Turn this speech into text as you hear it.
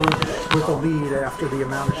lead after the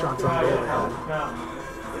amount of shots on goal.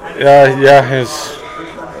 Yeah, it was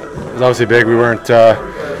obviously big. We weren't that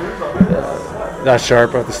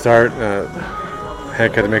sharp at the start.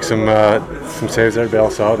 Hank had to make some saves there to bail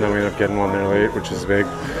us out, and then we ended up getting one there late, which is big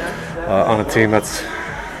on a team that's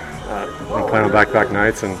playing on back-to-back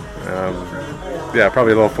nights. And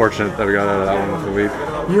probably a little fortunate that we got out of that one with the lead.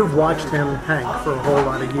 You've watched him, Hank, for a whole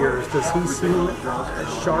lot of years. Does he seem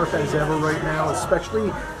as sharp as ever right now,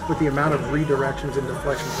 especially with the amount of redirections and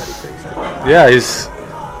deflections that he faced? Yeah,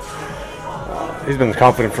 he's been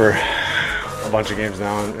confident for a bunch of games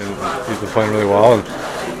now, and he's been playing really well. And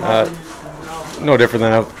no different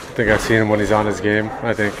than I think I've seen him when he's on his game.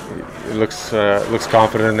 I think he looks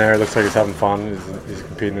confident in there. It looks like he's having fun. He's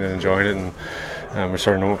competing and enjoying it, and we're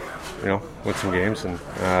starting to win some games. And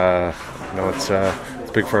it's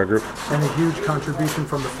big for our group. And a huge contribution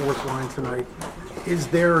from the fourth line tonight. Is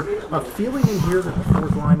there a feeling in here that the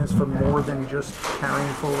fourth line is for more than just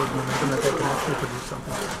carrying forward momentum, that they can actually produce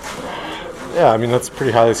something? Yeah, I mean, that's a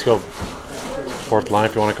pretty highly skilled fourth line,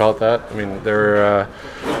 if you want to call it that. I mean, there are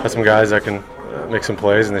some guys that can make some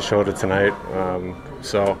plays, and they showed it tonight.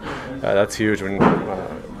 So that's huge when you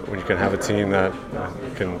can have a team that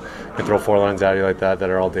can throw four lines at you like that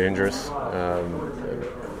are all dangerous.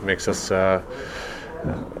 It makes us a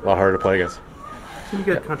lot harder to play against. So you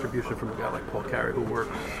get a contribution from a guy like Paul Carey, who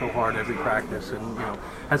works so hard every practice and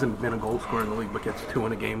hasn't been a goal scorer in the league but gets 2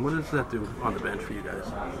 in a game. What does that do on the bench for you guys?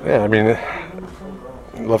 Yeah, I mean,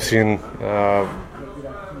 love seeing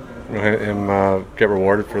him get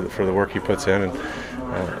rewarded for the work he puts in,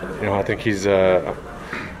 and I think he's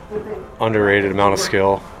underrated amount of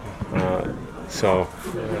skill. So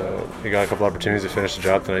he got a couple opportunities to finish the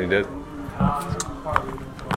job tonight. He did.